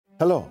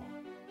Hello,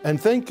 and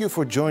thank you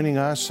for joining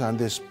us on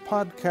this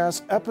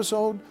podcast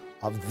episode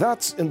of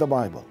That's in the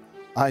Bible.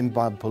 I'm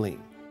Bob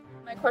Pauline.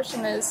 My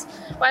question is,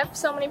 why have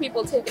so many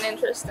people taken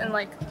interest in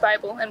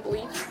Bible and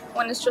belief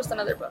when it's just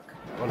another book?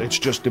 Well, it's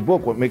just a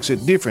book. What makes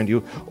it different?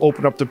 You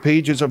open up the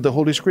pages of the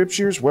Holy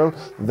Scriptures. Well,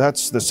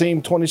 that's the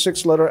same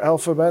 26-letter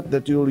alphabet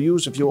that you'll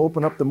use if you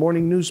open up the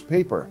morning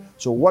newspaper.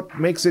 So what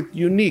makes it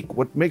unique?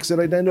 What makes it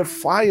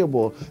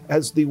identifiable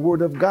as the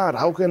Word of God?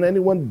 How can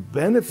anyone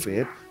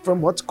benefit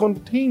from what's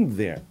contained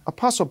there?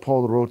 Apostle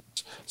Paul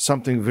wrote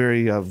something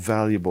very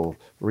valuable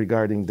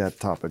regarding that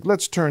topic.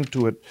 Let's turn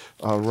to it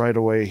right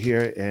away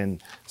here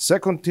in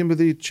 2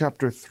 Timothy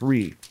chapter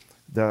 3.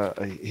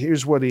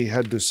 Here's what he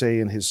had to say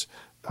in his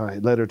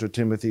letter to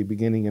Timothy,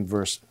 beginning in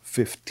verse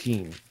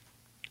 15.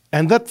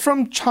 And that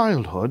from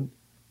childhood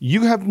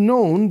you have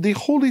known the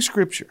Holy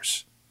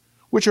Scriptures,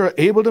 which are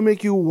able to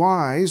make you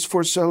wise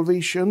for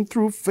salvation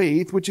through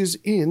faith which is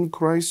in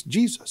Christ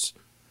Jesus.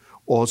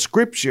 All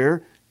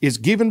Scripture is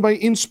given by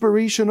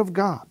inspiration of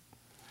God,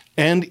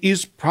 and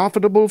is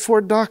profitable for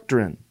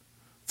doctrine,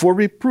 for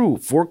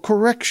reproof, for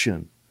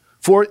correction,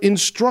 for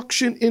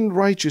instruction in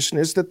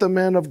righteousness, that the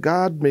man of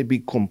God may be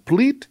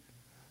complete,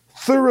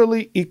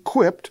 thoroughly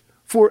equipped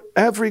for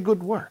every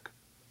good work.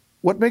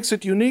 What makes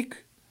it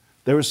unique?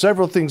 There are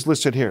several things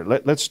listed here.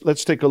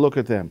 Let's take a look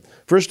at them.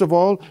 First of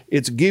all,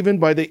 it's given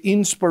by the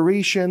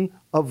inspiration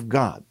of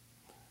God.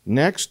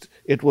 Next,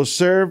 it will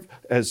serve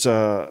as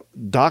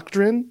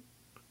doctrine,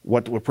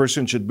 what a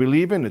person should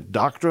believe in,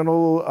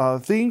 doctrinal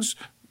things.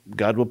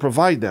 God will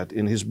provide that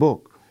in His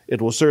book.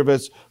 It will serve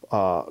as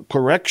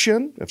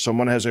correction. If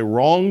someone has a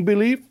wrong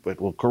belief,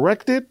 it will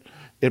correct it.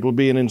 It will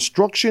be an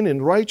instruction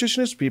in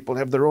righteousness. People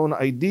have their own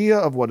idea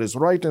of what is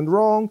right and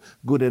wrong,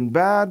 good and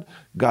bad.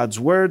 God's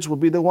words will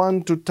be the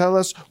one to tell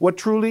us what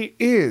truly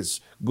is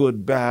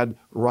good, bad,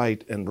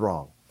 right, and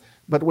wrong.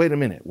 But wait a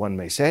minute, one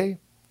may say,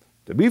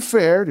 to be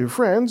fair to your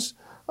friends,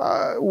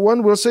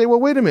 one will say, well,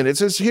 wait a minute, it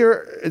says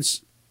here,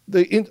 it's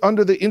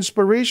under the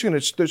inspiration,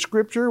 the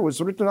Scripture was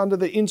written under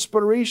the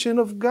inspiration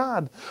of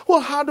God.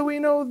 Well, how do we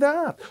know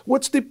that?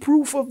 What's the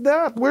proof of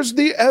that? Where's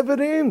the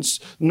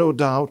evidence? No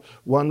doubt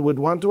one would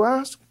want to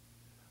ask.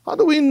 How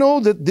do we know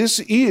that this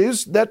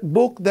is that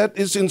book that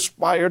is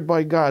inspired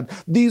by God?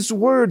 These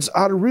words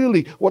are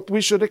really what we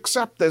should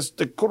accept as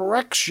the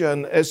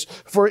correction, as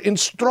for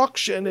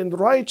instruction in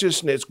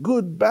righteousness,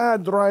 good,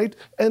 bad, right,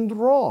 and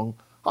wrong.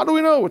 How do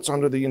we know it's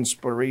under the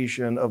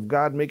inspiration of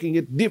God, making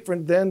it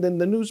different than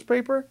the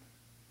newspaper?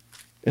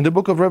 In the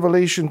book of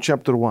Revelation,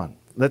 chapter 1,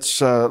 let's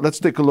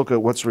take a look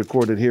at what's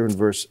recorded here in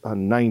verse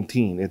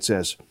 19. It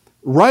says,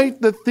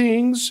 "Write the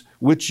things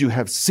which you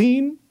have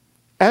seen,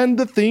 and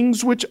the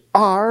things which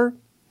are,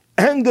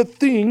 and the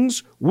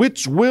things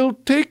which will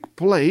take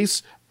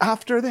place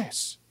after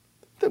this."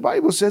 The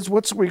Bible says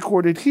what's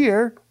recorded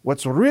here,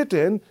 what's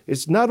written,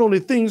 is not only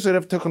things that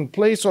have taken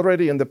place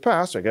already in the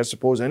past. I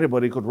suppose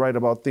anybody could write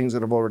about things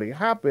that have already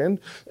happened.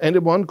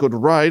 Anyone could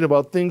write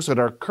about things that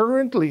are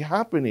currently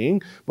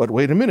happening. But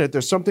wait a minute,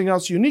 there's something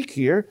else unique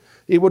here.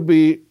 It would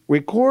be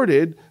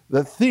recorded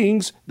the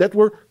things that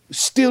were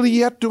still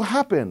yet to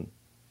happen.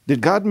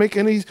 Did God make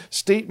any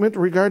statement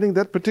regarding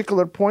that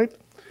particular point?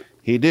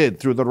 He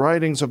did, through the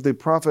writings of the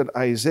prophet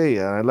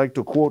Isaiah. I'd like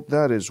to quote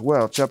that as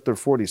well, chapter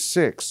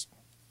 46.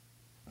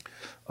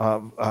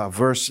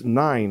 Verse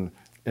 9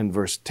 and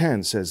verse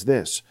 10 says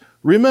this,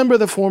 "Remember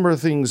the former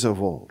things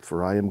of old,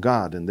 for I am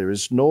God, and there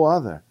is no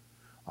other.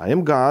 I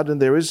am God,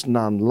 and there is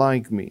none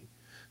like me,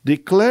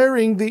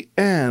 declaring the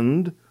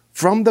end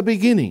from the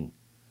beginning,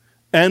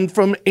 and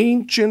from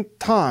ancient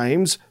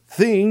times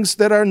things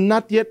that are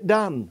not yet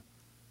done."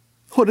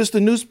 What does the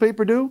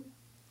newspaper do?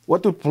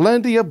 What do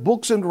plenty of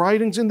books and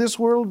writings in this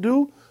world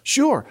do?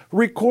 Sure,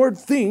 record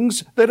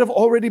things that have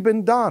already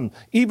been done,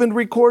 even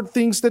record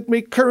things that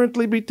may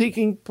currently be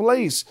taking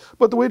place.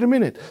 But wait a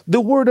minute, the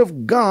Word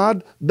of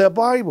God, the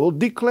Bible,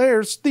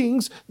 declares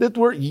things that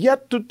were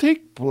yet to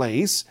take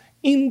place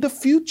in the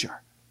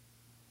future.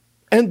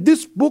 And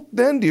this book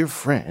then, dear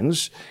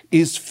friends,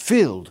 is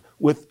filled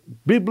with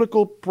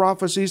biblical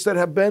prophecies that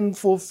have been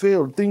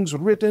fulfilled, things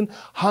written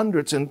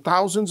hundreds and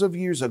thousands of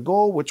years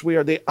ago, which we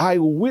are the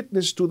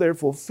eyewitness to their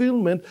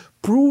fulfillment,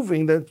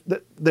 proving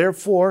that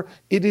therefore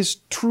it is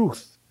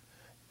truth.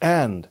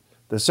 And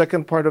the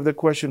second part of the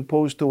question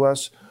posed to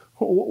us,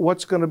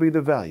 what's going to be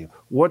the value?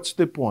 What's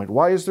the point?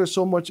 Why is there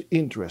so much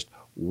interest?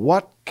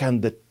 What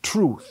can the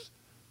truth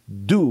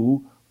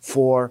do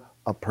for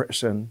a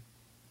person?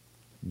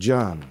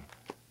 John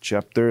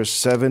chapter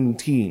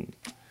 17.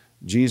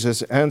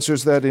 Jesus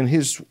answers that in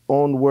His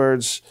own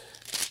words,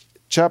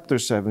 chapter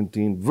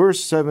 17,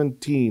 verse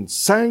 17,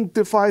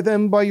 "Sanctify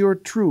them by your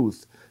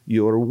truth.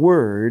 Your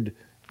word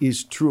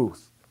is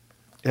truth."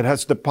 It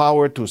has the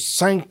power to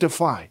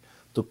sanctify,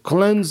 to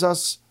cleanse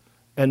us,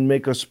 and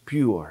make us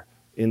pure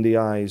in the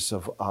eyes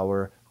of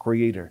our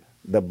Creator.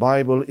 The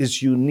Bible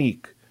is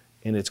unique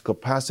in its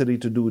capacity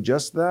to do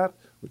just that,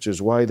 which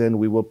is why then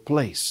we will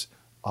place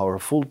our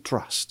full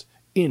trust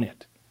in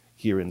it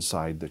here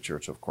inside the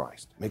Church of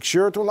Christ. Make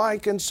sure to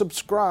like and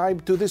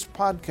subscribe to this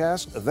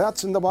podcast,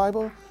 That's in the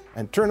Bible,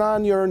 and turn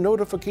on your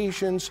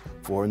notifications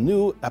for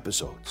new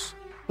episodes.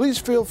 Please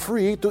feel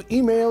free to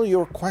email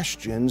your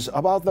questions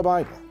about the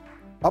Bible,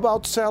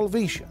 about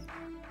salvation,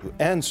 to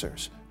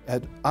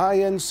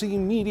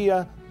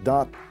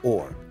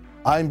answers@incmedia.org.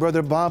 I'm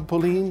Brother Bob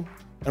Pauline,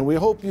 and we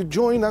hope you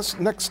join us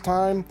next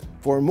time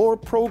for more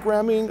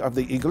programming of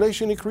the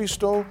Iglesia Ni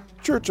Cristo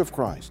Church of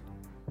Christ.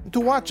 To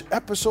watch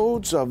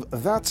episodes of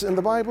That's in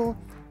the Bible,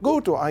 go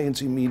to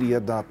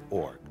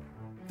incmedia.org.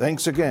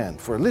 Thanks again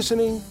for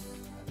listening.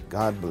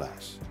 God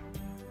bless.